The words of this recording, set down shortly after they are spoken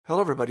Hello,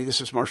 everybody. This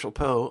is Marshall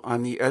Poe.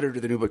 I'm the editor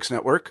of the New Books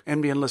Network.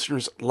 NBN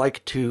listeners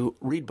like to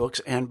read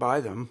books and buy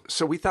them.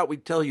 So we thought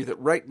we'd tell you that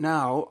right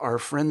now, our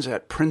friends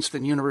at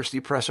Princeton University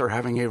Press are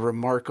having a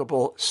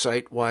remarkable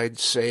site-wide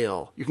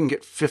sale. You can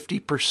get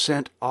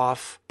 50%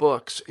 off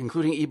books,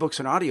 including ebooks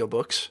and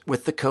audiobooks,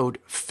 with the code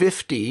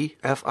 50,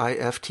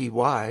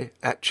 F-I-F-T-Y,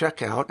 at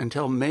checkout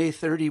until May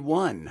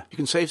 31. You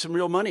can save some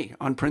real money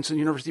on Princeton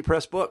University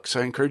Press books.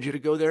 I encourage you to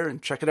go there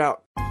and check it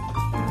out.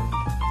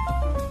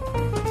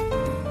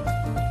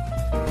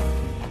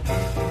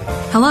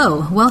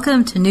 Hello,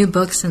 welcome to New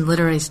Books and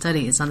Literary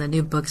Studies on the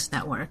New Books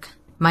Network.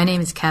 My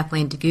name is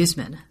Kathleen de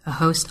Guzman, a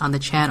host on the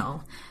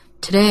channel.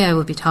 Today I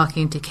will be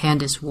talking to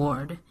Candace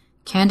Ward.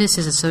 Candace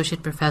is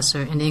Associate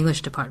Professor in the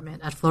English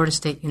Department at Florida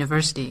State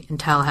University in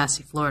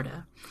Tallahassee,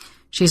 Florida.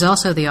 She's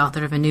also the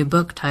author of a new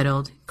book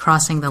titled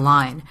Crossing the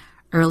Line,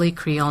 Early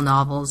Creole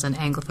Novels and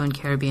Anglophone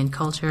Caribbean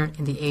Culture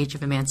in the Age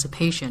of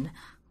Emancipation,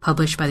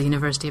 published by the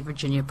University of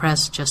Virginia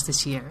Press just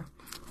this year.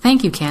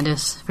 Thank you,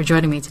 Candace, for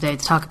joining me today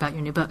to talk about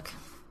your new book.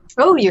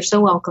 Oh, you're so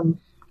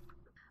welcome.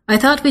 I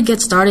thought we'd get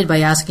started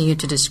by asking you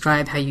to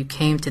describe how you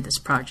came to this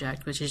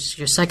project, which is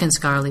your second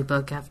scholarly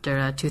book after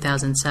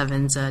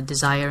 2007's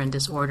Desire and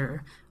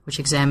Disorder, which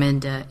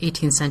examined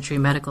 18th century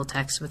medical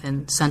texts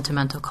within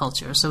sentimental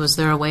culture. So is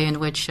there a way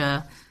in which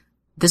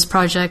this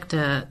project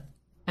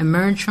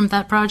emerged from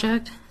that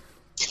project?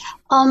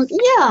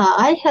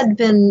 I had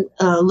been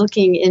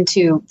looking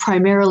into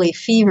primarily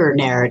fever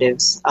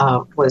narratives,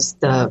 was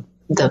the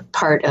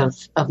part of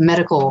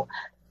medical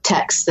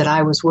texts that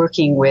I was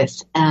working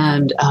with,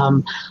 and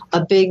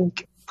a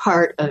big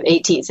part of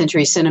 18th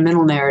century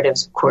sentimental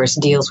narratives, of course,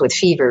 deals with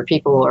fever.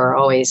 People are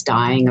always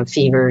dying of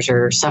fevers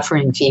or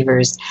suffering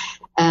fevers.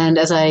 And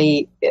as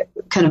I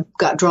kind of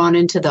got drawn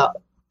into the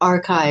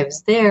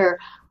archives there,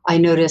 I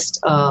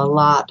noticed a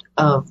lot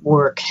of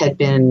work had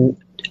been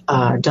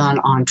done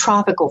on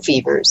tropical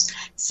fevers.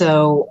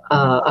 So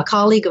a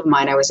colleague of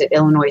mine, I was at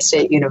Illinois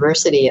State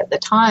University at the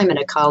time, and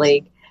a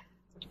colleague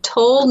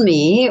told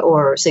me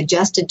or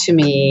suggested to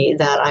me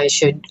that I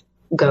should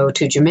go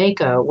to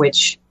Jamaica,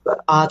 which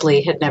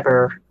oddly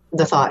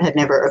the thought had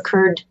never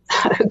occurred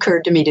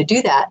to me to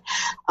do that.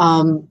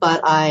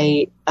 But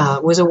I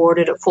was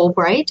awarded a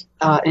Fulbright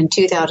in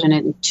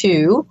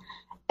 2002,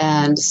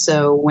 and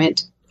so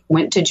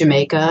went to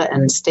Jamaica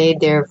and stayed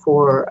there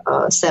for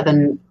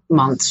 7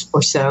 months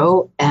or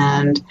so.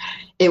 And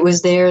it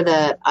was there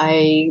that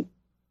I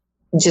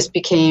just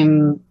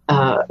became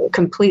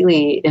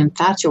completely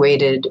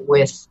infatuated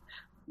with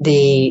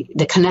the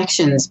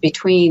connections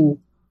between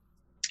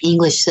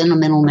English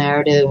sentimental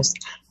narratives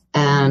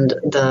and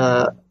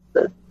the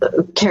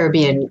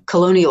Caribbean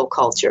colonial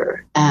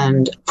culture.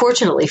 And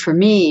fortunately for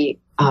me,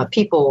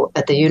 people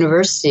at the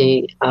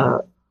university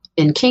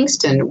in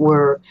Kingston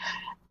were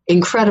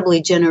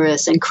incredibly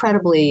generous,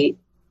 incredibly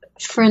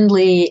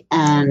friendly,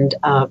 and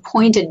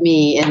pointed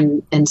me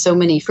in so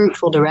many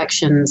fruitful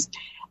directions.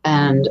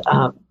 And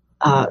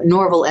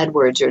Norval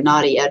Edwards, or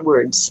Noddy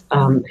Edwards,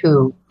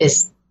 who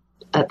is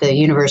at the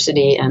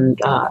university and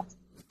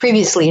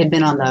previously had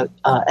been on the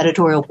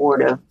editorial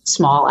board of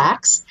Small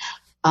Axe,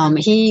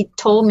 he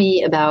told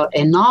me about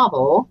a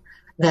novel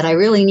that I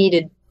really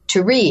needed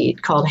to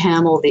read called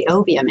Hamel the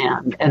Obeah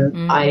Man,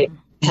 and I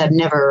had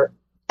never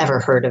ever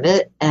heard of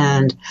it.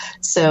 And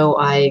so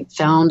I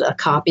found a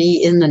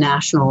copy in the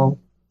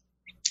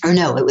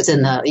it was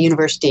in the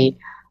university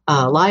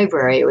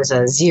library. It was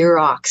a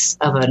Xerox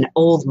of an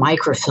old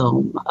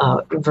microfilm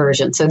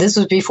version. So this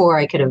was before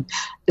I could have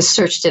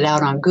searched it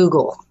out on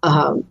Google.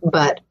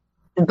 But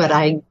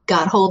I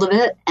got hold of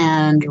it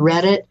and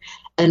read it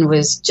and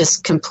was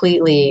just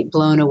completely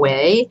blown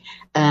away.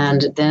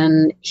 And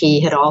then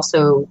he had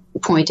also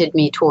pointed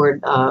me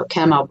toward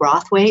Kamau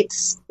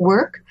Brathwaite's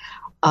work,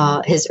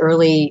 his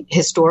early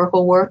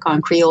historical work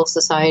on Creole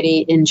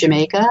society in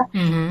Jamaica.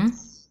 Mm-hmm.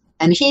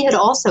 And he had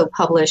also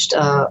published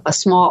a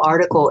small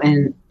article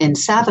in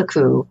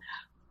Savaku,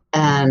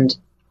 and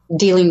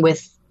dealing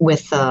with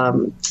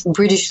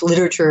British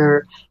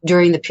literature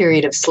during the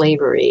period of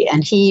slavery.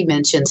 And he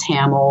mentions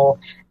Hamel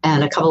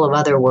and a couple of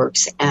other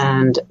works.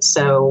 And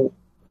so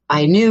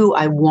I knew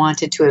I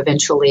wanted to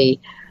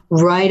eventually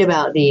write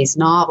about these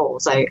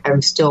novels.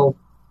 I'm still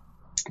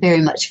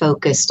very much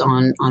focused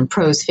on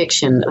prose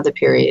fiction of the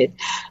period,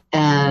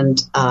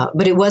 and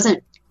but it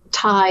wasn't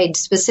tied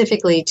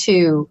specifically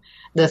to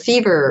the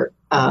fever,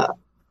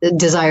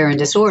 Desire and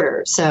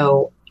Disorder.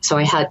 So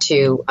I had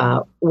to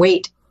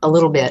wait a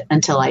little bit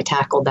until I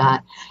tackled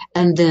that.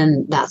 And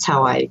then that's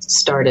how I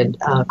started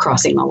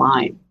Crossing the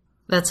Line.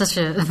 That's such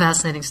a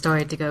fascinating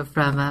story to go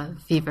from a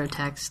fever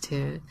text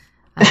to,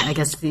 I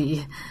guess,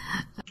 the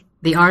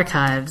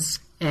archives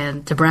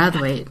and to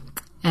Brathwaite.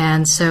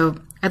 And so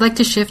I'd like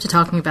to shift to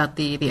talking about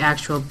the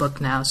actual book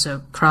now,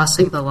 so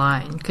Crossing the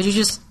Line. Could you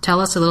just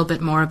tell us a little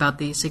bit more about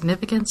the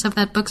significance of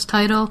that book's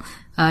title?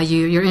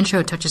 Your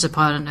intro touches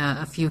upon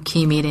a few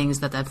key meanings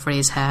that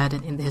phrase had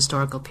in the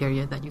historical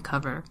period that you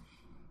cover.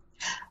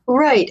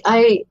 Right.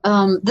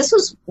 This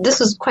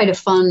was quite a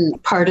fun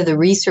part of the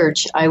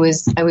research. I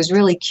was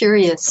really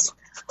curious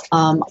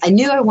I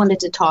knew I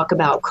wanted to talk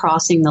about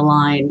crossing the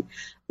line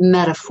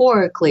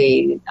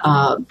metaphorically,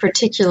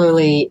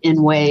 particularly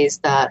in ways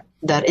that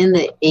in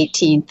the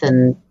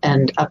 18th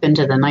and up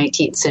into the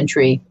 19th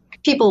century,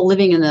 people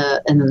living in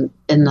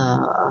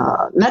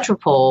the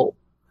metropole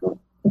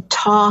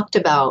talked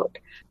about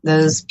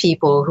those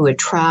people who had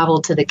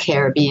traveled to the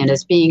Caribbean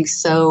as being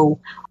so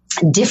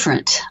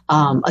different,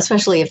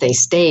 especially if they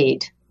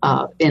stayed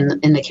in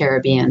the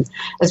Caribbean,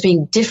 as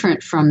being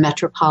different from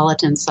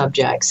metropolitan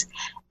subjects.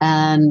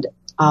 And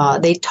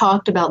they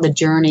talked about the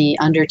journey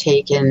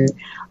undertaken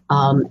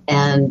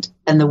and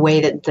the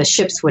way that the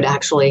ships would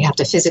actually have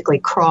to physically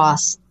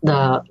cross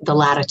the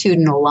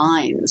latitudinal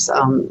lines,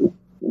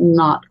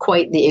 not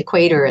quite the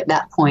equator at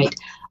that point,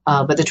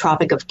 but the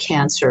Tropic of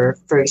Cancer,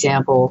 for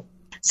example.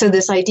 So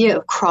this idea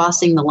of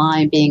crossing the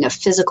line being a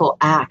physical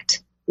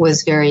act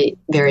was very,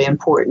 very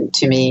important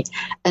to me.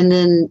 And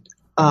then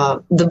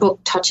the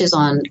book touches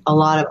on a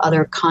lot of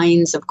other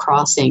kinds of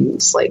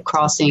crossings, like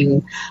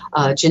crossing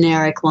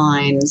generic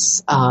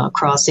lines,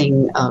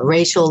 crossing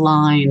racial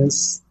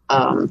lines,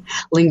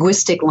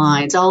 linguistic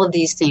lines, all of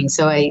these things.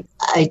 So I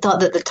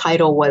thought that the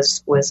title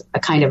was a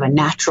kind of a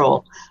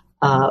natural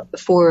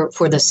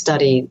for the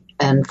study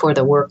and for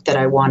the work that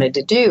I wanted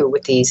to do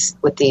with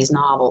these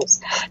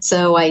novels.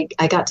 So I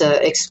got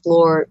to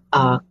explore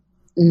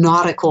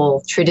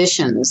nautical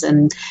traditions,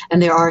 and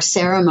there are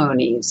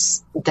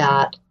ceremonies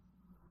that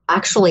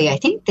actually I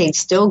think they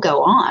still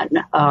go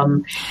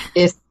on.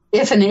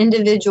 If an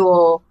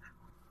individual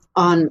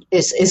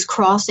is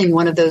crossing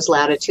one of those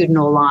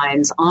latitudinal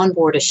lines on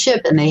board a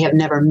ship and they have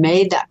never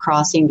made that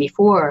crossing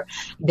before,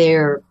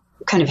 they're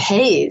kind of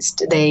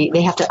hazed. They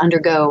have to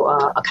undergo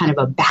a kind of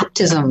a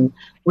baptism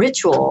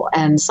ritual,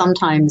 and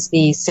sometimes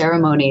these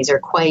ceremonies are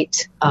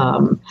quite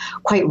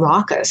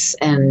raucous.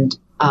 And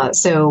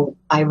so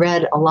I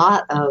read a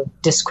lot of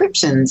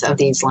descriptions of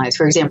these lines.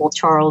 For example,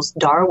 Charles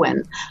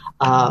Darwin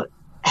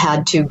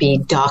had to be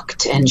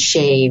ducked and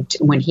shaved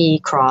when he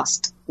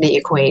crossed the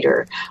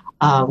equator,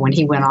 when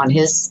he went on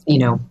his,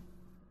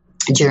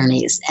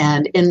 journeys.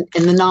 And in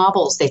the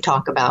novels, they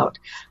talk about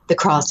the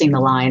crossing the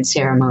line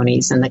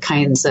ceremonies and the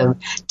kinds of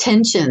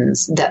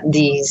tensions that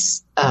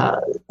these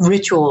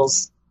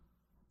rituals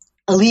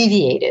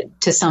alleviated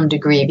to some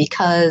degree,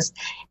 because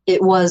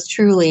it was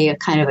truly a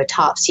kind of a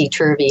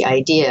topsy-turvy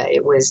idea.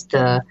 It was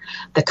the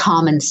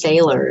common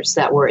sailors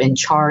that were in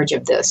charge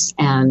of this,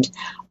 and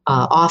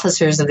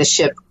officers of the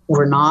ship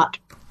were not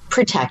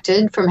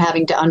protected from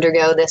having to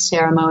undergo this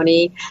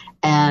ceremony.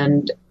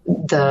 And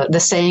the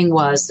saying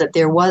was that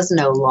there was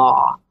no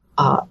law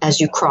as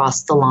you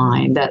crossed the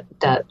line,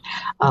 that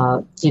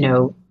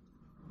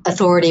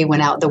authority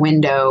went out the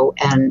window,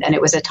 and it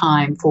was a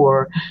time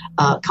for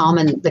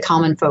the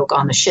common folk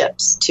on the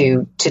ships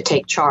to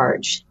take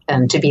charge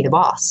and to be the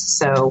boss.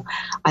 So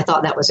I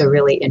thought that was a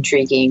really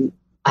intriguing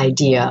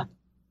idea.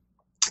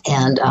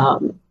 And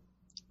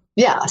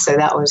so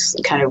that was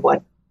kind of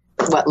what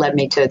led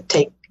me to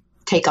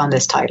take on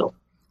this title.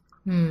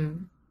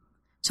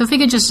 So if we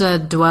could just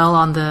dwell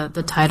on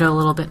the title a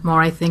little bit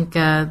more, I think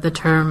the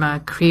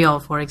term Creole,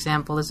 for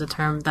example, is a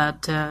term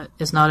that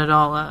is not at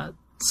all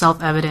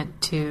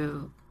self-evident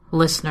to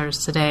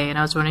listeners today. And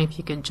I was wondering if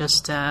you could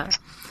just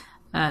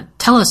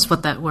tell us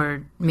what that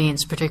word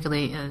means,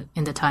 particularly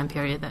in the time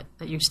period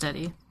that you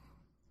study.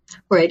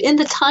 Right. In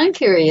the time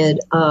period,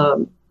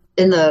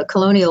 in the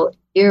colonial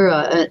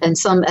era, and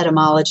some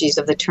etymologies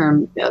of the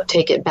term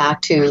take it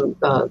back to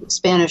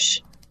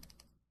Spanish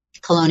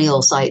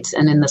colonial sites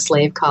and in the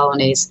slave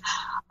colonies,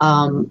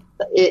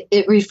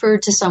 it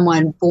referred to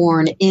someone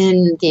born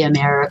in the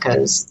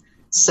Americas.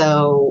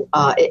 So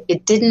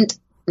it didn't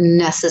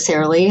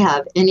necessarily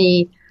have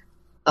any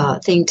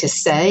thing to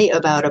say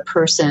about a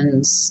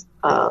person's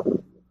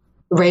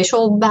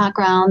racial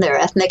background, their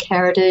ethnic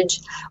heritage,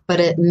 but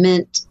it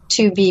meant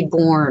to be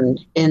born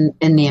in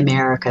the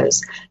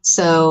Americas.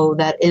 So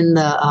that in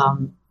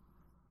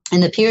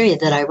the period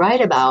that I write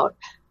about,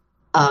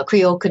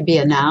 Creole could be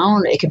a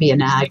noun, it could be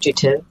an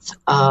adjective.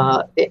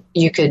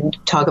 You could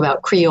talk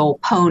about Creole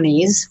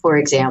ponies, for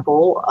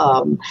example,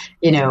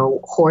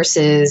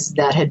 horses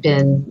that had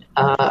been,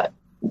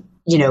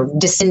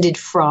 descended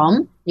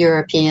from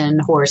European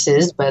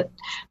horses, but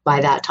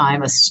by that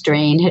time a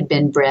strain had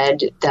been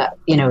bred that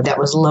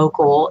was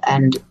local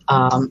and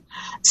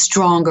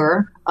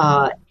stronger.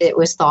 It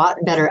was thought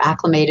better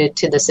acclimated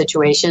to the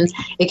situation.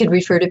 It could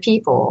refer to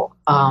people.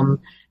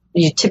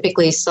 You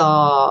typically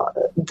saw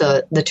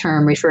the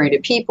term referring to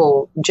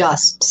people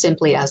just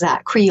simply as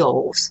that,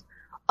 Creoles,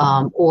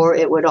 or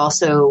it would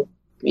also,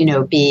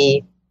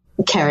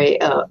 carry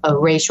a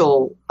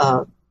racial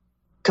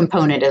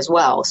component as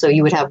well. So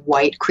you would have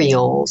white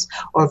Creoles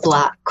or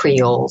black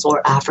Creoles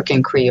or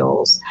African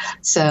Creoles.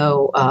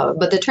 So,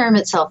 but the term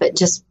itself, it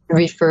just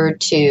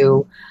referred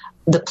to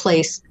the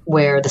place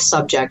where the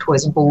subject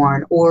was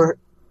born or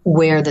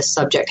where the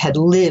subject had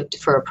lived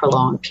for a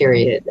prolonged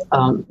period.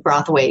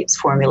 Brathwaite's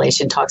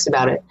formulation talks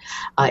about it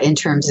in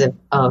terms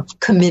of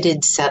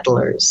committed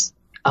settlers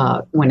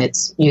when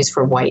it's used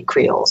for white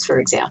Creoles, for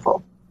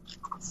example.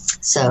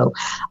 So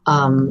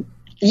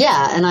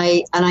Yeah, and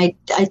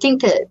I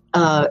think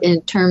that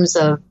in terms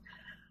of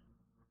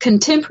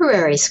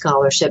contemporary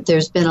scholarship,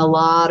 there's been a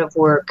lot of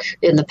work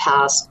in the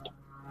past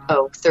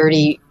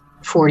 30,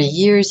 40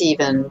 years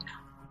even,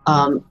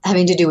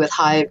 having to do with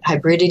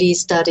hybridity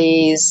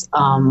studies,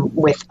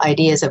 with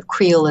ideas of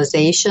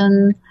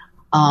creolization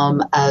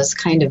as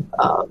kind of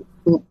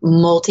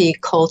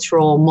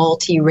multicultural,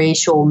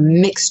 multiracial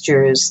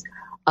mixtures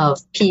of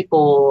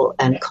people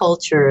and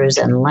cultures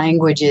and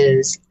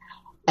languages.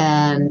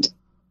 And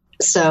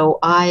so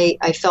I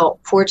felt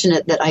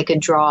fortunate that I could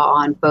draw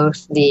on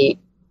both the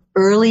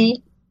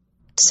early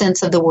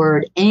sense of the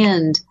word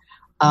and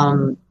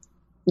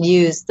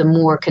use the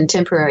more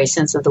contemporary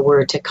sense of the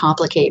word to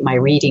complicate my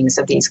readings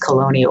of these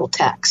colonial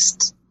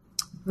texts.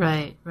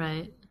 Right.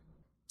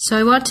 So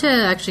I want to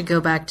actually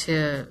go back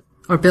to,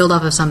 or build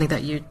off of something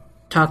that you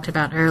talked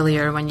about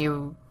earlier when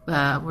you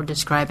were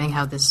describing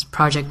how this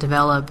project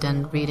developed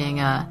and reading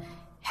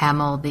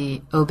Hamel,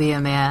 the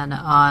Obeah Man,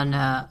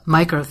 on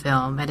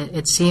microfilm. And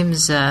it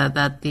seems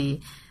that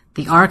the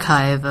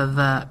archive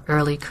of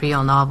early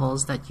Creole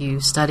novels that you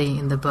study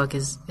in the book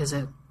is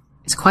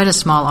quite a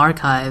small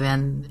archive.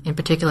 And in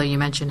particular, you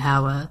mentioned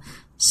how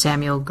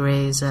Samuel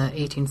Gray's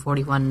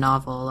 1841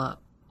 novel,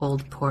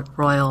 Old Port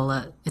Royal,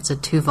 it's a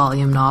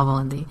 2-volume novel,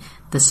 and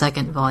the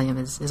second volume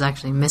is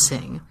actually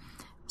missing.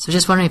 So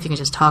just wondering if you can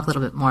just talk a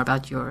little bit more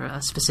about your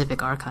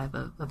specific archive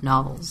of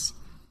novels.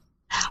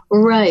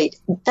 Right.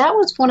 That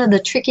was one of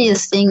the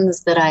trickiest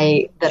things that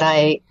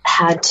I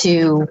had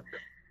to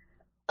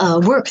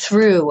work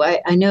through.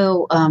 I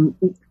know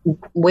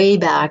way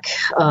back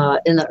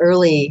in the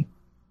early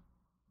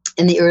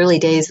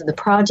days of the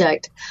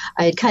project,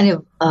 I had kind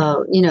of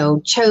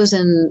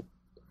chosen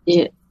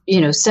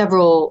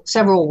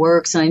several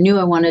works, and I knew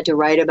I wanted to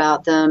write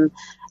about them.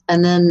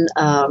 And then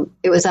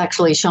it was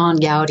actually Sean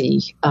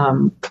Gowdy,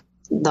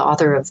 the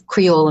author of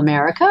Creole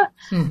America.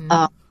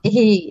 Mm-hmm.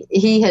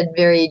 He had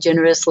very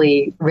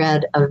generously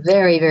read a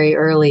very, very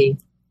early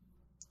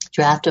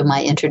draft of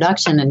my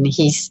introduction, and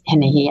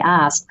he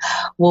asked,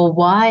 well,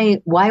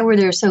 why were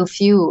there so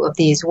few of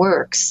these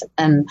works?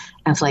 And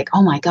I was like,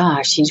 oh my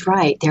gosh, he's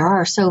right. There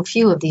are so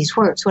few of these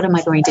works. What am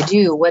I going to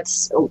do?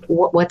 What's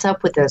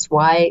up with this?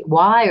 Why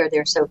are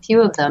there so few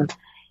of them?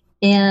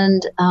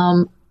 And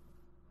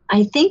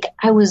I think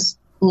I was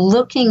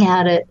looking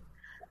at it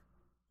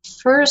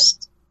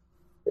first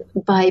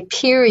by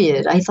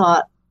period. I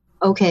thought,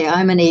 okay,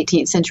 I'm an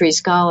 18th century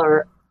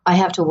scholar. I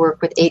have to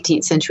work with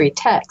 18th century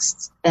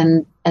texts.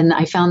 And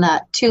I found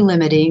that too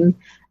limiting.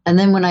 And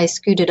then when I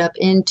scooted up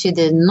into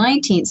the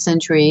 19th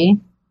century,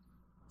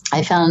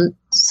 I found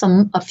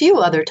a few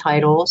other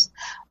titles,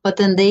 but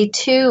then they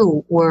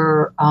too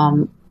were,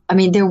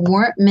 there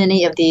weren't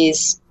many of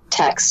these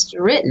texts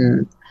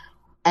written.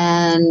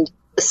 And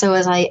so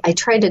as I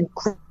tried to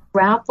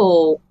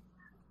grapple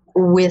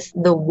with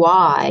the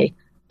why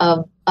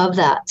of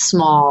that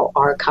small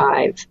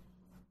archive,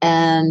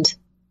 and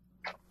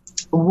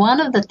one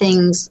of the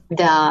things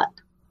that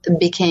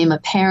became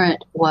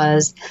apparent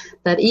was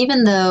that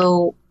even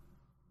though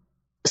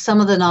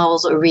some of the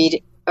novels are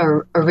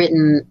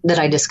written that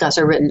I discuss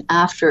are written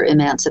after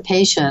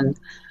emancipation,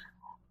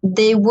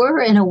 they were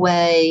in a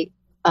way,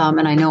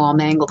 and I know I'll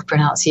mangle the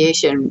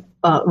pronunciation,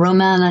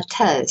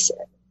 romanatese,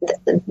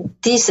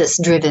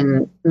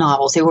 thesis-driven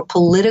novels. They were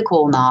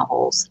political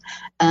novels.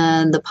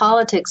 And the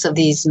politics of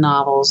these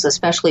novels,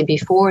 especially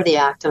before the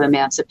Act of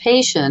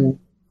Emancipation,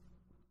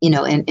 in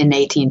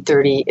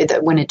 1830,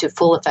 that went into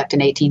full effect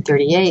in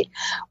 1838,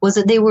 was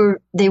that they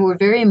were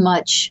very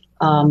much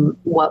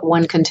what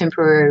one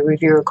contemporary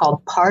reviewer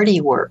called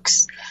party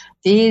works.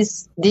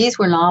 These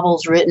were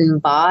novels written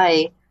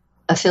by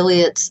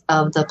affiliates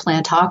of the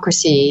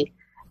plantocracy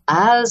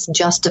as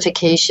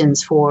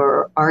justifications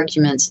for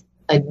arguments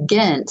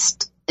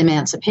against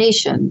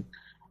emancipation.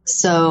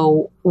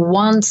 So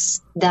once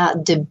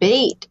that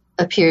debate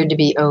appeared to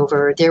be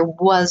over, there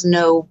was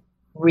no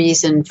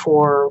reason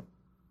for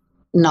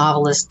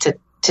novelists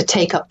to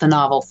take up the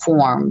novel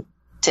form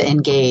to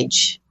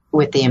engage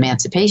with the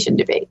emancipation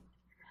debate.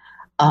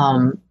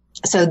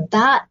 So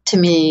that to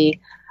me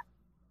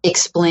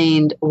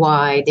explained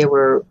why there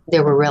were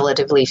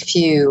relatively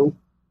few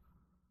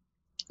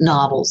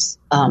novels,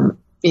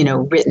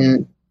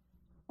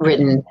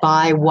 written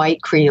by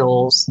white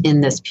Creoles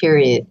in this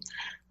period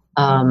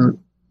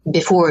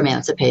before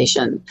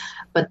emancipation.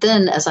 But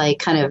then as I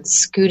kind of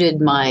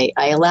I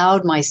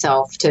allowed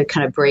myself to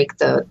kind of break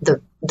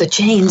the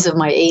chains of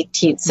my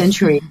 18th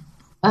century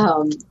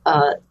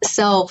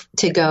self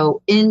to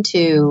go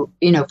into,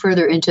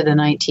 further into the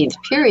 19th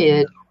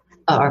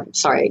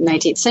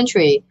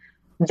century,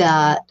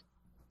 that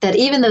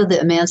even though the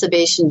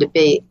emancipation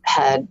debate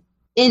had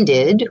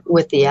ended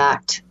with the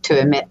act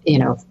to,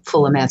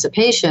 full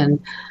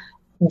emancipation,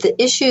 the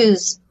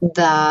issues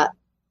that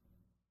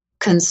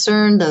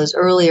concerned those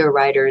earlier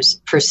writers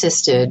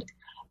persisted,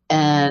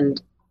 and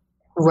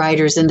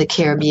writers in the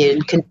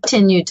Caribbean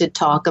continued to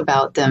talk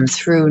about them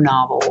through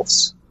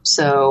novels.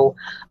 So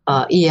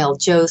E.L.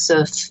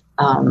 Joseph,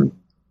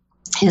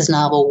 his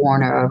novel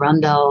Warner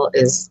Arundel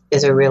is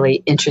a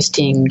really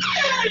interesting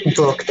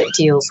book that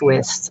deals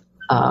with,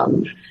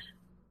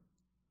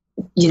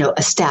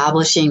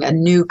 establishing a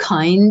new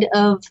kind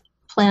of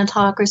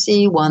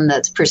plantocracy, one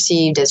that's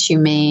perceived as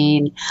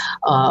humane,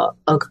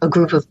 a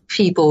group of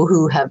people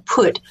who have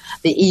put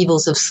the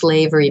evils of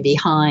slavery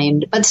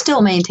behind, but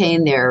still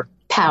maintain their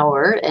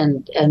power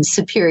and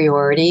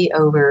superiority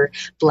over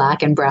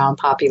black and brown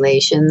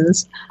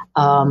populations.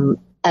 And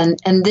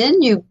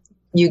then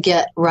you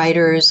get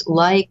writers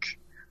like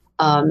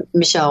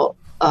Michel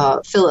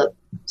Phillips,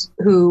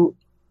 who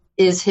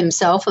is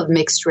himself of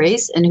mixed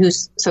race and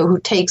who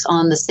takes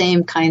on the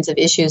same kinds of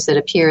issues that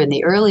appear in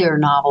the earlier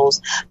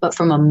novels, but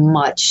from a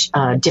much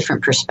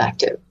different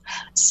perspective.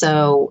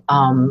 So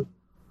I'm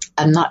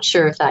not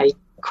sure if I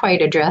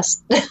quite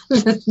addressed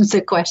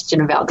the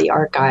question about the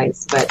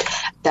archives, but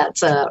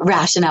that's a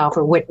rationale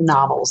for what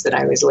novels that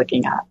I was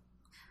looking at.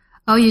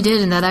 Oh, you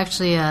did, and that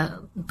actually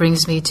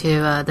brings me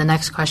to the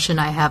next question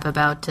I have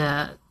about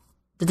the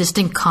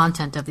distinct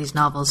content of these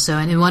novels. So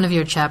in one of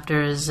your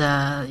chapters,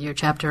 your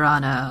chapter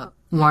on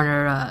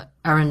Warner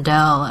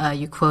Arundel,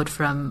 you quote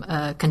from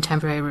a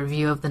contemporary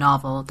review of the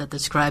novel that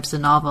describes the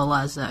novel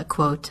as,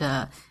 quote,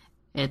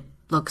 it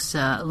looks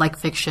like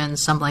fiction,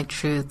 some like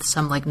truth,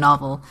 some like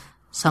novel,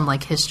 some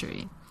like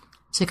history.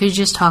 So could you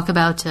just talk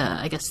about,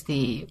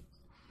 the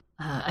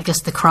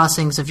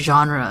crossings of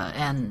genre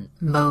and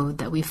mode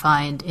that we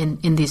find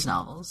in these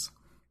novels?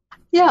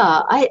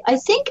 Yeah, I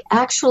think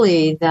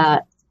actually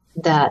that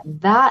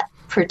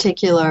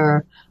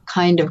particular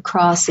kind of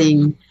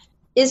crossing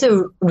is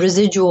a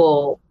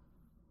residual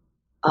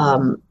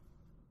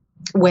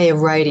way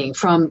of writing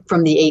from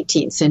the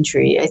 18th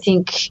century. I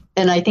think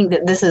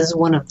that this is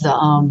one of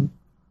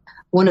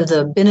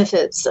the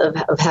benefits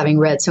of having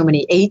read so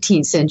many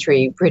 18th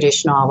century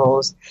British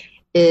novels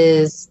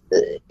is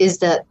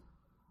that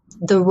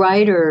the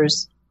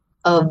writers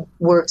of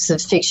works of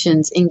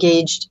fictions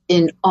engaged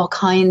in all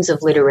kinds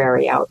of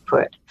literary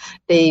output.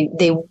 They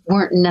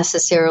weren't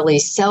necessarily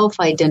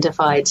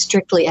self-identified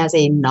strictly as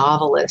a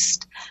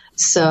novelist,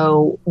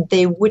 so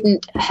they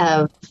wouldn't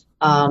have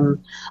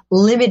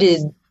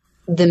limited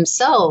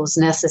themselves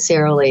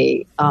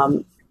necessarily.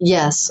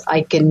 Yes,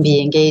 I can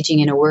be engaging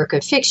in a work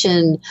of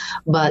fiction,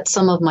 but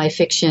some of my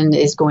fiction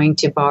is going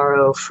to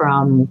borrow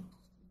from,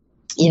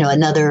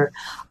 another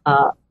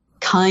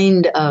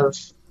kind of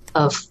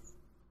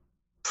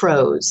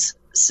prose.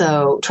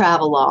 So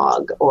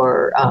travelogue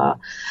or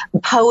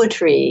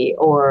poetry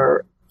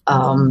or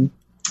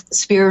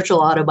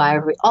spiritual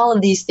autobiography, all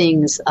of these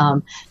things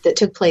that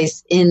took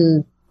place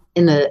in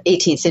the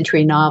 18th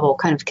century novel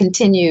kind of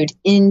continued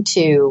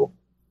into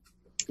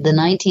the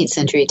 19th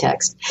century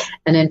text.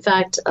 And in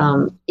fact,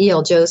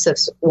 E.L.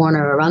 Joseph's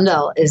Warner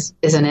Arundel is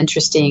an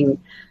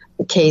interesting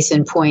case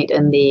in point.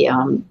 And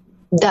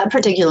that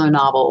particular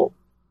novel,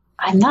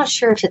 I'm not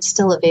sure if it's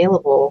still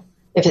available,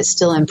 if it's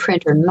still in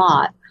print or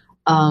not.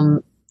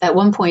 At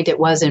one point, it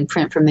was in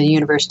print from the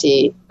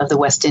University of the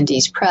West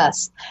Indies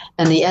Press,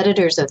 and the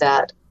editors of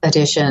that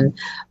edition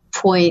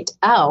point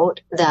out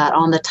that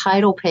on the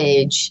title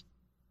page,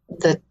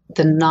 the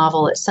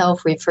novel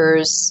itself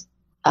refers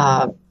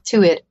to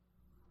it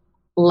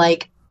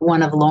like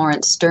one of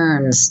Lawrence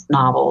Stern's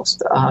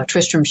novels,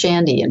 Tristram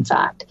Shandy, in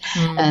fact.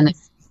 And if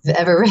you've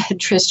ever read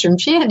Tristram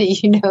Shandy,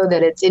 you know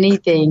that it's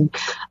anything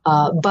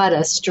but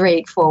a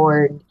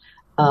straightforward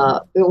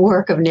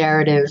work of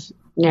narrative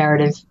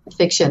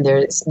fiction.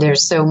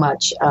 There's so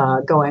much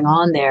going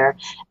on there,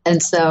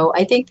 and so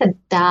I think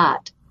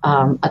that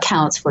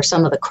accounts for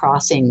some of the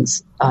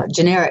crossings,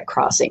 generic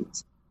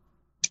crossings.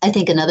 I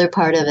think another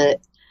part of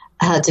it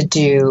had to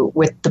do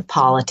with the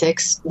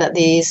politics that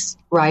these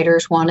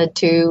writers wanted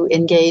to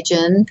engage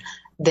in.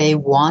 They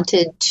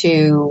wanted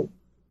to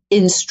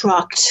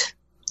instruct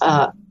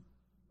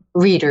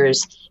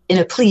readers in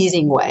a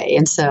pleasing way,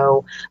 and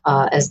so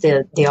as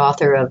the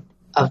author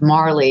of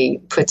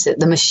Marley puts it,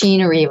 the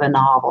machinery of a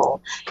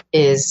novel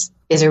is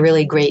a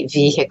really great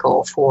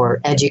vehicle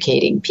for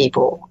educating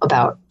people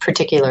about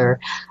particular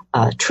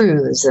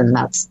truths, and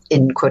that's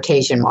in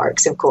quotation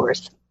marks, of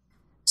course.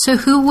 So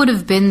who would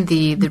have been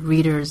the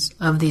readers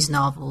of these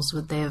novels?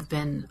 Would they have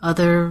been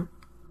other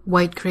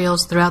white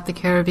Creoles throughout the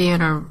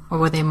Caribbean, or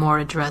were they more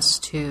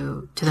addressed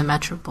to the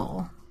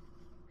metropole?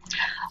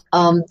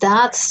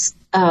 That's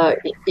I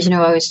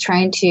was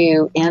trying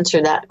to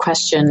answer that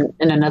question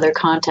in another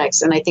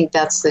context, and I think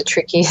that's the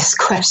trickiest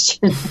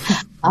question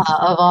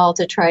of all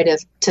to try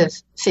to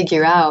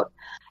figure out.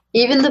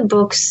 Even the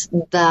books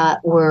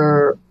that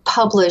were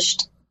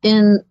published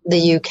in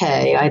the UK,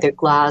 either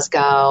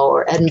Glasgow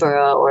or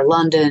Edinburgh or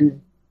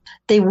London,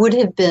 they would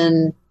have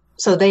been,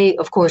 so they,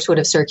 of course, would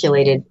have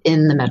circulated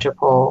in the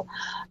metropole.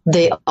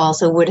 They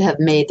also would have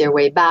made their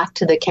way back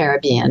to the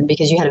Caribbean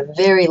because you had a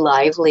very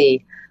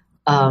lively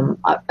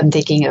I'm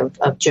thinking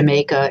of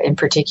Jamaica in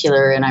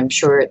particular, and I'm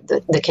sure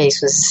the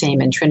case was the same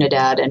in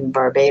Trinidad and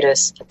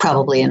Barbados,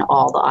 probably in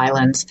all the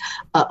islands,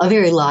 a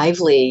very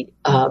lively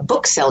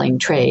book-selling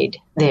trade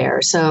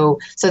there. So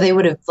they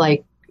would have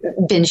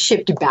been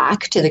shipped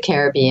back to the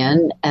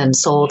Caribbean and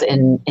sold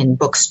in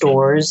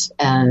bookstores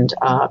and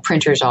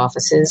printers'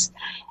 offices.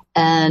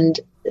 And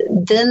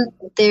then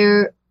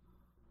in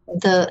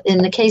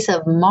the case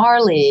of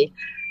Marley,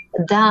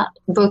 that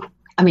book,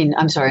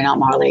 not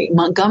Marley,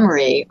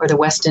 Montgomery, or the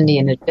West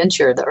Indian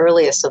Adventure, the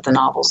earliest of the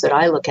novels that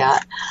I look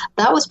at,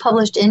 that was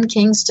published in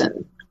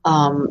Kingston.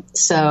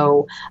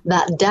 So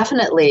that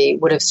definitely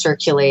would have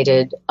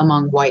circulated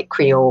among white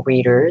Creole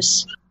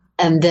readers.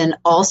 And then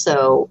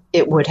also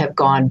it would have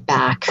gone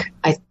back.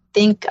 I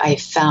think I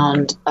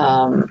found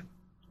a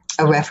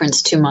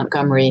reference to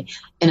Montgomery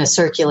in a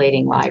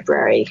circulating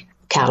library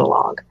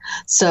catalog.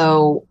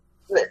 So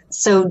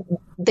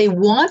they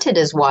wanted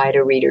as wide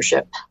a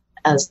readership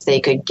as they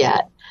could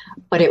get,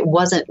 but it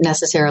wasn't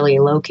necessarily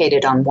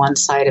located on one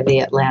side of the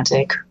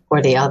Atlantic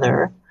or the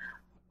other.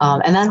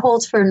 And that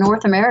holds for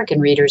North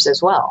American readers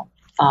as well.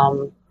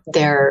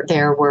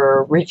 There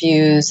were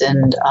reviews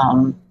and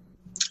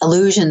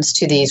allusions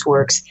to these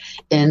works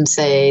in,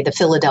 say, the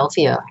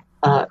Philadelphia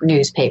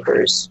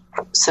newspapers.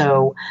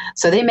 So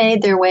they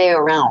made their way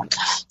around.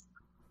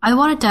 I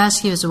wanted to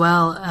ask you as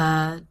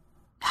well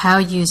how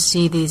you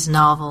see these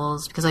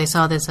novels, because I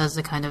saw this as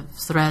a kind of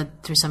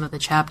thread through some of the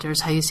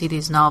chapters, how you see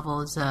these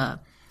novels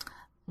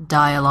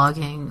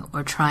dialoguing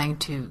or trying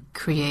to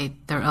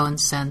create their own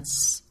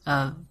sense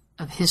of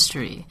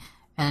history.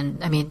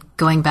 And, I mean,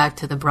 going back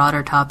to the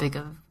broader topic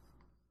of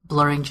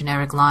blurring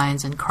generic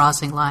lines and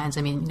crossing lines,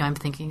 I mean, I'm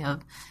thinking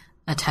of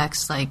a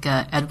text like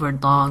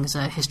Edward Long's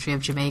History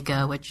of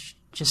Jamaica, which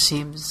just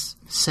seems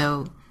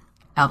so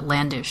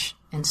outlandish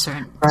in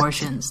certain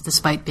portions,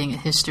 despite being a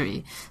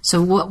history.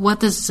 So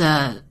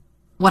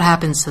what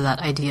happens to that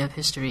idea of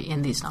history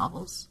in these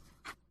novels?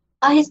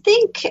 I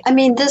think,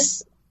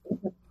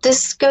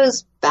 this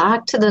goes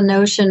back to the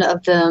notion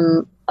of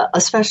them,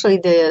 especially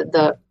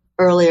the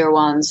earlier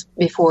ones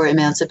before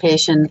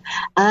emancipation,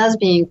 as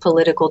being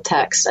political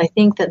texts. I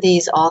think that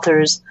these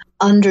authors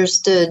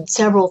understood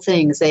several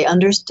things. They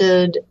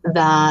understood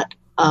that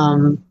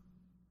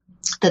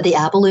that the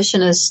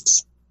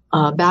abolitionists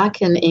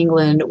back in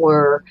England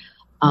were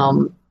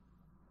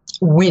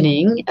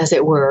winning, as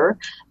it were,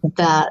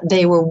 that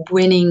they were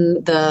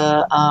winning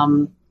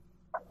the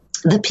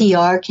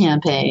PR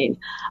campaign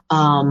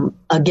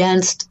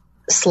against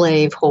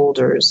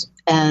slaveholders,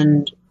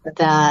 and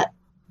that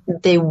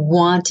they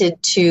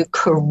wanted to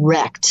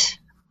correct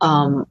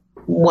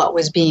what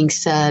was being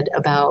said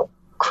about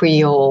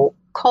Creole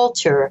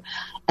culture.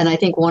 And I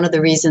think one of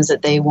the reasons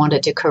that they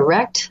wanted to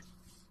correct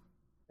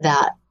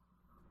that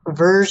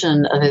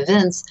version of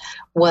events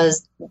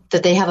was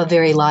that they have a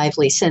very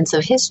lively sense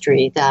of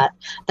history, that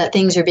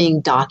things are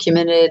being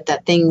documented,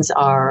 that things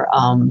are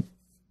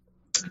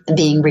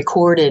being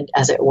recorded,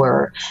 as it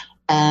were.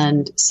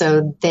 And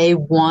so they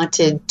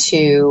wanted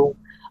to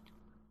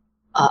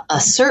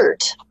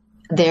assert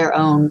their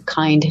own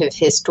kind of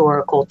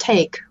historical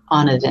take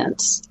on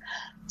events.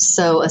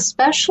 So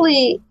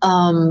especially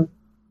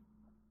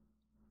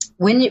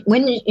when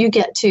you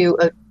get to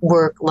a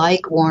work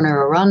like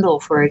Warner Arundel,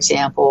 for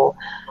example,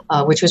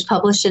 which was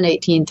published in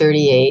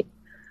 1838,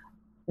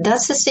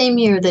 that's the same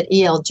year that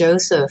E.L.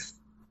 Joseph,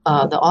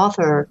 the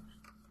author,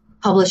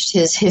 published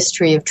his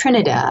History of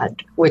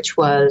Trinidad, which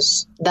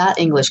was that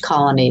English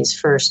colony's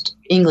first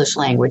English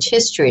language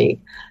history.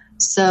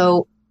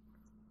 So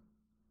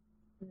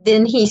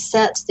then he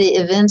sets the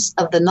events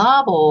of the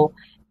novel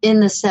in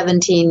the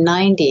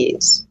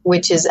 1790s,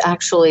 which is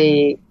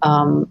actually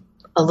a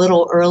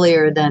little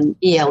earlier than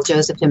E.L.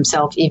 Joseph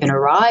himself even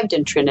arrived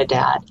in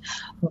Trinidad.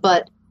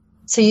 But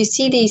so you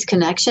see these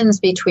connections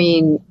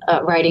between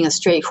writing a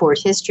straightforward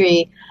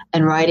history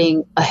and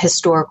writing a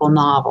historical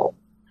novel.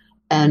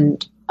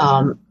 And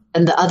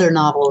the other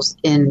novels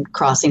in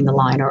Crossing the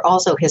Line are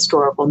also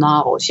historical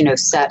novels,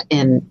 set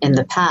in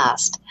the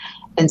past.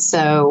 And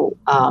so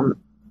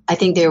I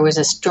think there was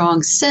a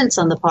strong sense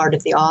on the part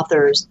of the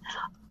authors,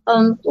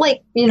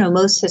 like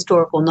most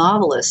historical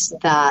novelists,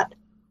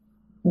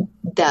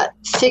 that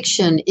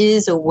fiction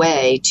is a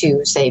way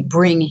to, say,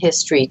 bring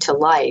history to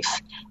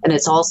life, and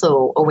it's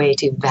also a way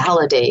to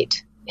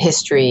validate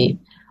history,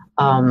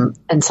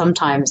 and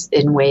sometimes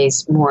in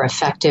ways more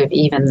effective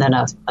even than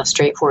a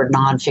straightforward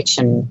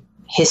nonfiction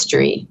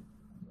history.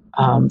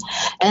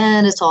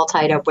 And it's all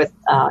tied up with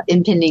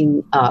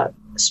impending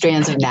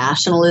strands of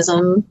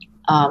nationalism,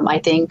 I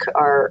think,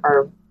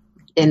 are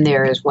in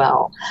there as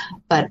well.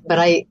 But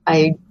I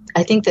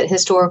think that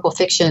historical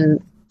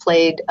fiction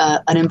played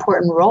an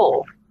important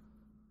role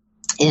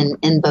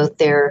in both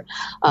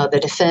the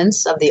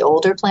defense of the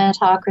older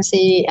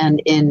plantocracy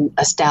and in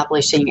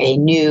establishing a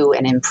new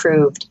and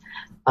improved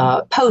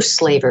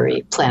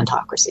post-slavery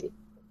plantocracy.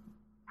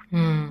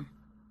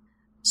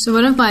 So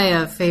one of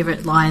my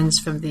favorite lines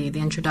from the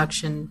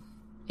introduction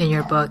in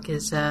your book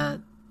is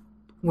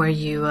where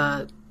you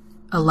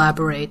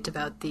elaborate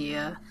about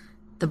the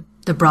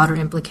broader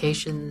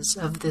implications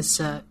of this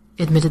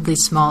admittedly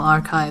small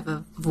archive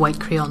of white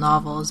Creole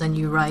novels, and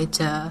you write,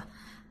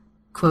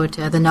 quote,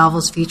 "The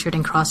novels featured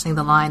in Crossing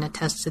the Line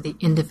attest to the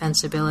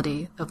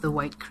indefensibility of the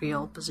white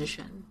Creole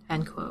position,"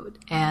 end quote.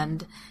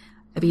 And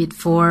I mean,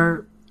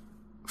 for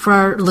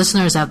our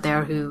listeners out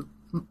there who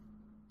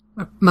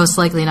are most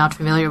likely not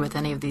familiar with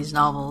any of these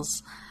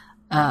novels,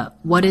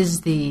 what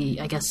is the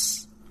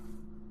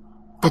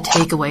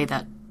takeaway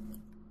that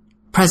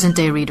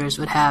present-day readers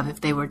would have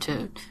if they were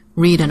to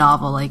read a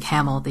novel like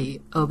Hamil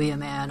the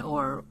Obeah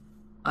or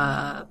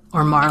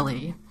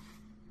Marley?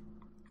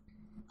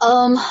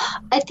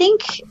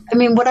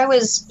 What I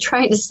was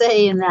trying to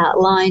say in that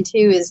line too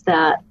is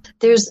that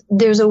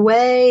there's a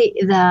way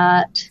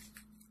that,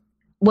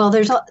 well,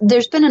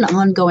 there's been an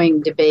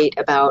ongoing debate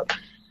about,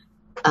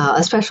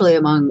 especially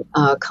among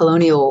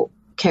colonial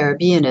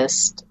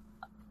Caribbeanists,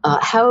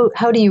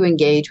 how do you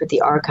engage with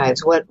the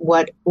archives?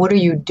 What are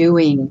you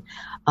doing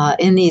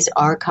in these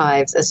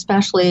archives,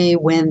 especially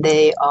when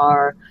they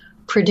are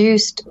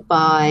produced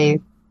by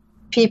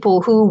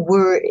people who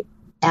were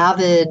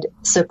avid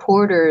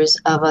supporters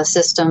of a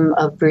system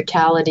of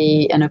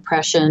brutality and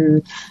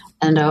oppression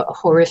and a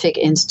horrific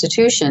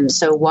institution?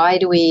 So why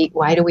do we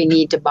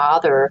need to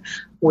bother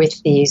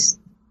with these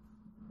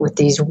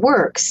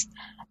works?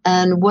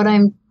 And what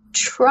I'm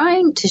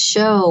trying to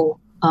show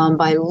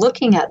by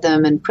looking at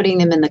them and putting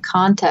them in the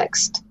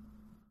context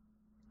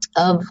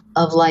of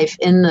life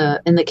in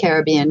the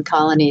Caribbean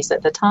colonies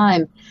at the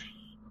time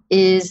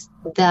is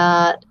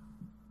that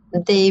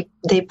they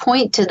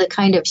point to the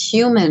kind of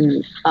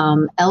human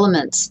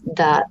elements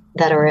that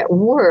are at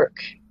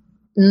work.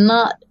 I'm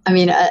not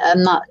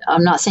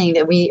saying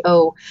that we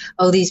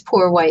these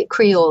poor white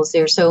Creoles,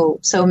 they're so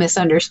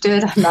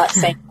misunderstood. I'm not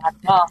saying that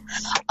at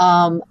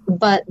all.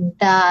 But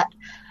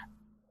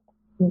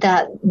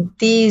that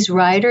these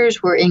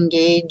writers were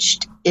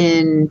engaged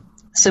in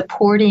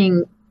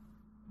supporting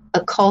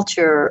a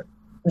culture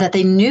that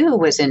they knew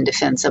was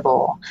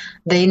indefensible.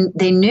 They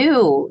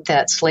knew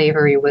that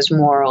slavery was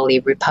morally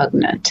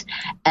repugnant,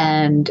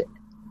 and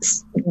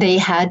they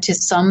had to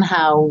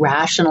somehow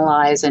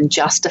rationalize and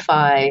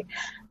justify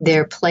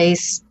their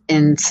place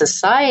in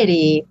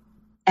society,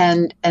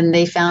 and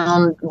they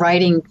found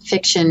writing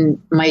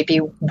fiction might be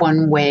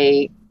one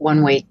way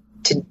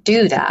to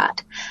do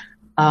that.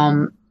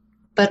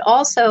 But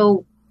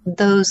also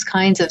those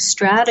kinds of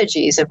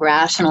strategies of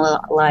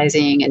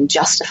rationalizing and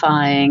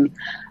justifying,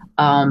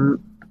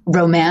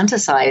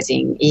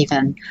 romanticizing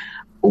even,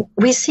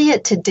 we see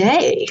it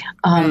today.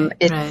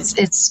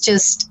 It's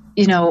just,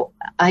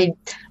 I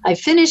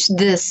finished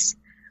this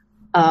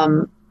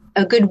a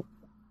good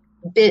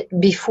bit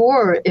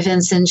before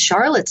events in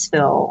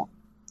Charlottesville,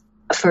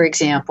 for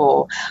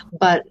example,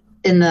 but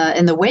in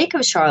the wake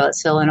of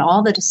Charlottesville and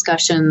all the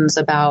discussions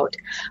about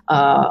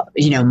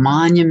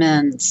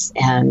monuments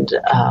and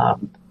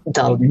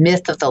the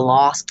myth of the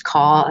lost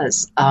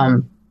cause,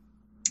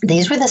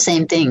 these were the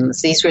same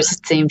things. These were the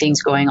same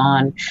things going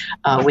on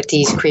with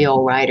these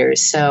Creole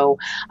writers. So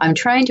I'm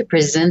trying to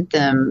present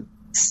them.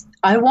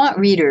 I want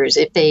readers,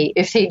 if they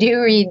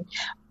do read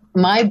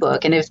my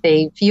book, and if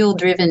they feel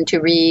driven to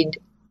read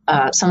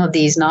some of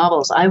these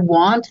novels, I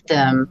want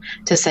them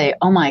to say,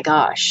 "Oh my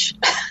gosh,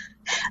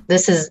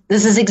 this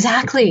is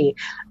exactly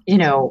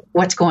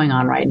what's going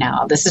on right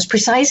now. This is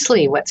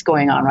precisely what's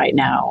going on right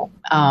now."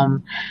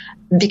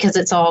 Because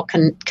it's all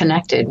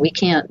connected.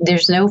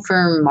 There's no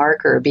firm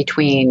marker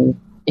between,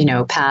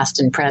 past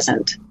and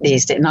present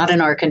these days, not in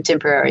our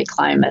contemporary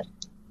climate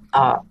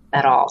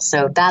at all.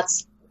 So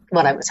that's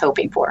what I was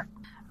hoping for.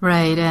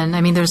 Right. And I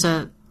mean, there's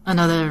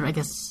another, I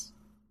guess,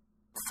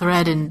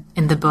 thread in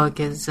the book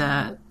is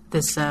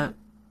this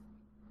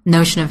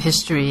notion of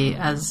history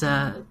as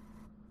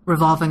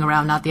revolving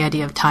around not the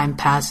idea of time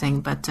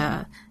passing, but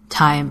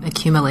time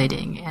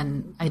accumulating.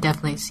 And I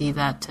definitely see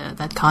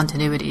that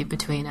continuity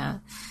between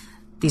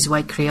these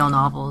white Creole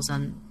novels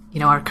and,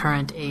 our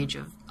current age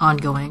of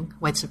ongoing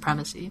white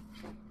supremacy.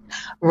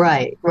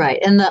 Right.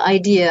 And the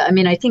idea,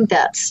 I think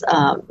that's,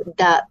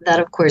 that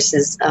of course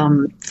is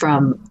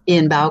from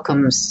Ian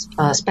Balcom's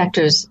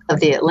Spectres of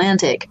the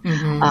Atlantic.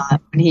 Mm-hmm.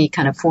 And he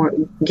kind of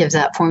gives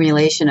that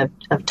formulation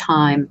of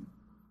time.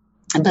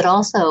 But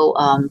also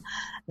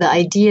the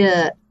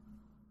idea,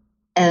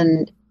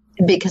 and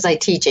because I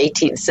teach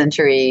 18th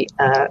century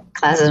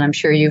classes, and I'm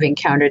sure you've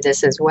encountered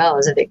this as well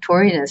as a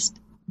Victorianist,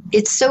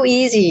 it's so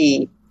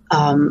easy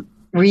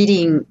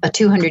reading a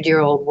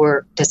 200-year-old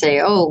work to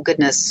say, oh,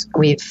 goodness,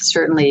 we've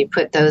certainly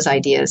put those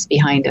ideas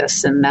behind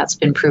us, and that's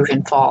been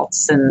proven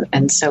false,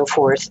 and so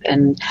forth.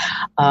 And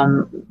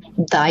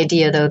the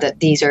idea, though, that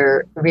these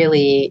are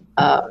really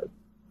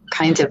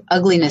kinds of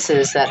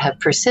uglinesses that have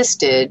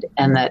persisted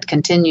and that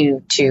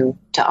continue to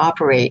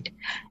operate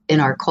in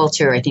our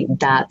culture, I think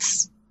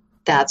that's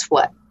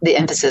what the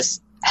emphasis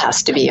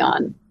has to be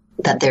on,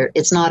 that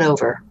it's not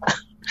over.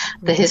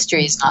 The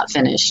history is not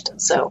finished.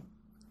 So,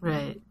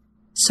 right.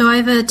 So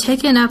I've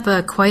taken up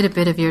quite a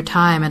bit of your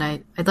time, and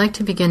I'd like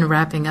to begin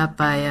wrapping up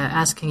by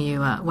asking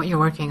you what you're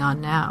working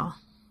on now.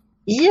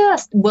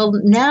 Yes. Well,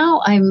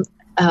 now I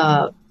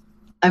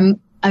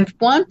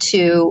want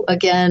to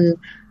again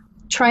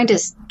trying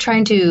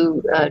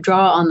to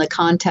draw on the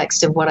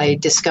context of what I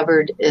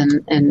discovered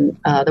in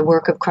the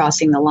work of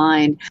Crossing the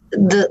Line.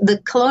 The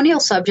colonial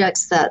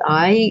subjects that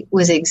I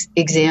was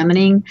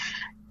examining,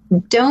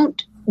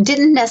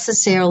 didn't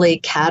necessarily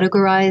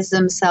categorize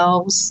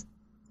themselves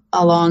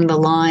along the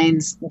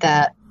lines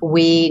that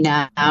we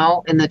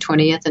now in the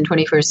 20th and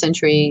 21st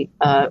century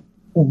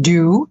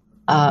do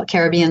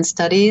Caribbean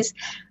studies,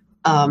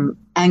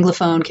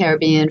 Anglophone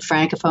Caribbean,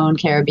 Francophone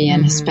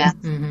Caribbean,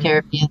 Hispanic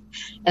Caribbean.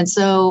 And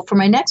so for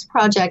my next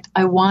project,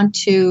 I want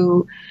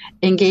to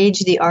engage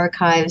the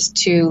archives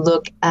to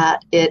look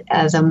at it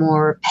as a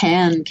more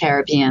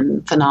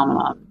pan-Caribbean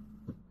phenomenon.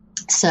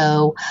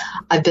 So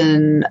I've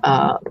been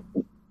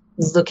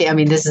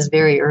looking, this is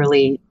very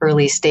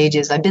early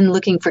stages. I've been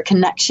looking for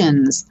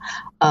connections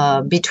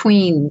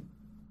between,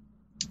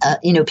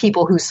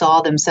 people who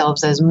saw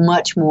themselves as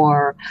much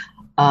more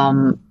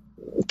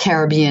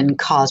Caribbean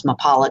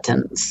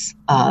cosmopolitans.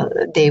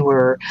 They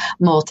were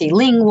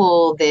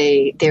multilingual.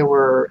 There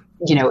were,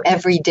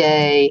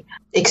 everyday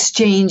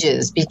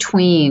exchanges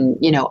between,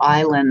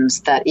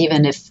 islands that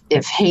even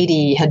if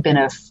Haiti had been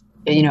a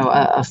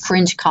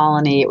French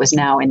colony, it was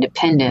now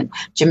independent.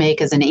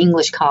 Jamaica's an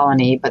English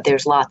colony, but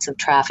there's lots of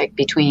traffic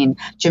between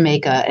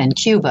Jamaica and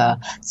Cuba.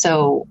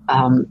 So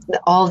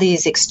all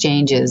these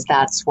exchanges,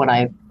 that's what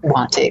I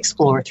want to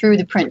explore through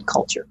the print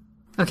culture.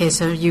 Okay,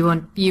 so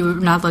you're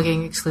not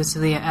looking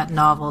exclusively at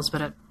novels,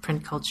 but at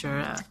print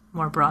culture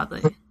more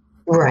broadly.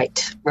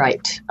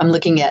 Right. I'm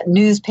looking at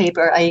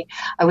newspaper. I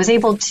was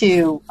able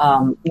to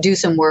do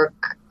some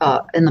work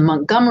in the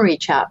Montgomery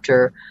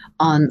chapter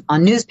on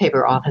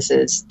newspaper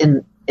offices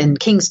in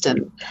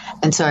Kingston.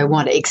 And so I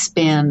want to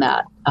expand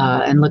that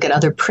and look at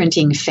other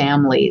printing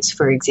families,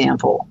 for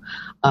example,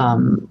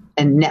 and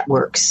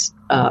networks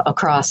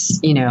across,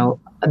 the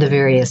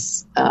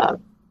various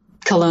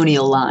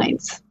colonial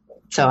lines.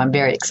 So I'm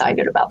very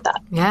excited about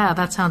that. Yeah,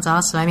 that sounds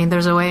awesome.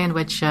 There's a way in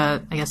which,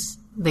 I guess,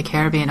 the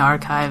Caribbean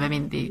Archive,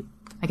 the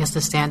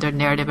standard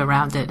narrative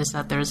around it is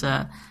that there's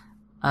a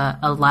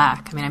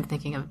lack. I'm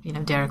thinking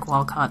of, Derek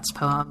Walcott's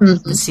poem,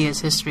 The Sea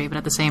is History, but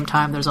at the same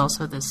time, there's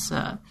also this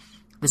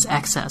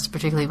excess,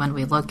 particularly when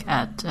we look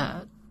at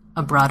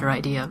a broader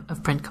idea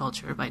of print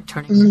culture by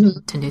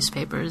turning to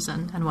newspapers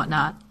and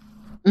whatnot.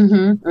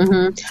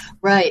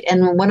 Right.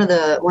 And one of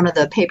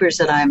the papers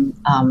that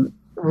I'm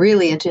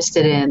really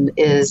interested in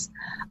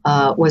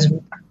was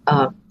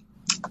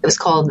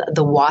called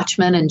The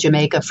Watchman in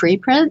Jamaica Free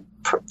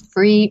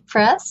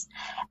Press,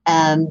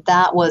 and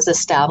that was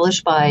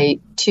established by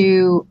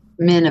two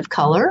men of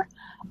color,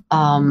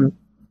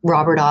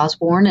 Robert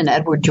Osborne and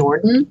Edward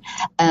Jordan,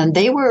 and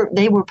they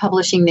were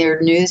publishing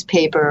their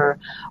newspaper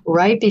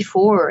right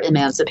before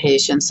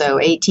emancipation, so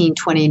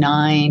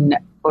 1829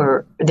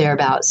 or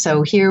thereabouts.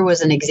 So here was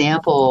an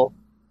example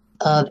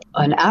of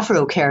an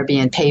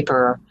Afro-Caribbean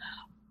paper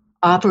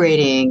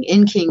operating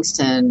in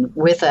Kingston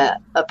with a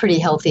pretty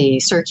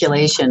healthy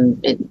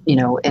circulation,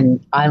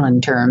 in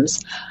island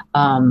terms,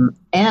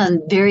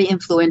 and very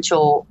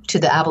influential to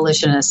the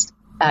abolitionist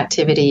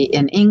activity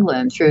in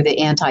England through the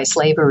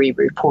Anti-Slavery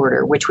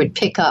Reporter, which would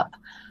pick up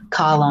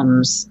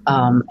columns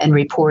and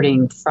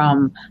reporting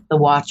from the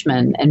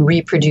Watchman and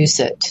reproduce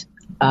it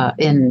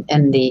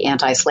in the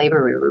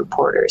Anti-Slavery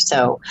Reporter.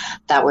 So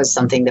that was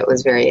something that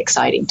was very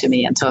exciting to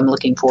me, and so I'm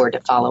looking forward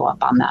to follow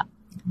up on that.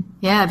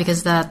 Yeah,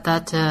 because that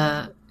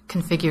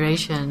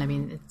configuration,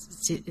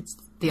 it's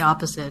the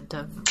opposite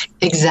of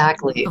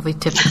exactly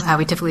how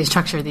we typically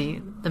structure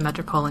the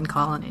metropolitan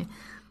colony.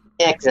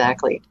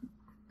 Exactly.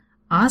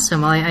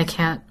 Awesome. Well, I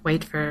can't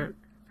wait for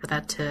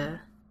that to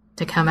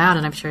come out,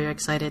 and I'm sure you're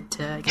excited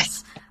to, I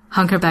guess,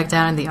 hunker back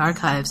down in the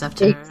archives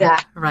after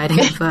writing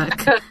a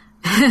book.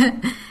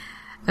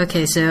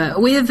 Okay, so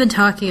we have been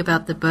talking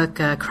about the book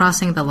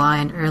Crossing the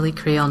Line, Early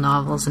Creole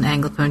Novels and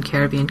Anglophone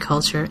Caribbean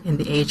Culture in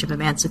the Age of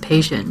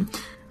Emancipation.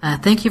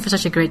 Thank you for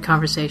such a great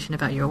conversation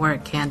about your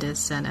work,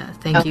 Candace, and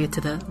thank you to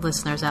the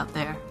listeners out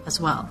there as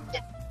well.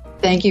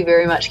 Thank you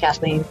very much,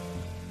 Kathleen.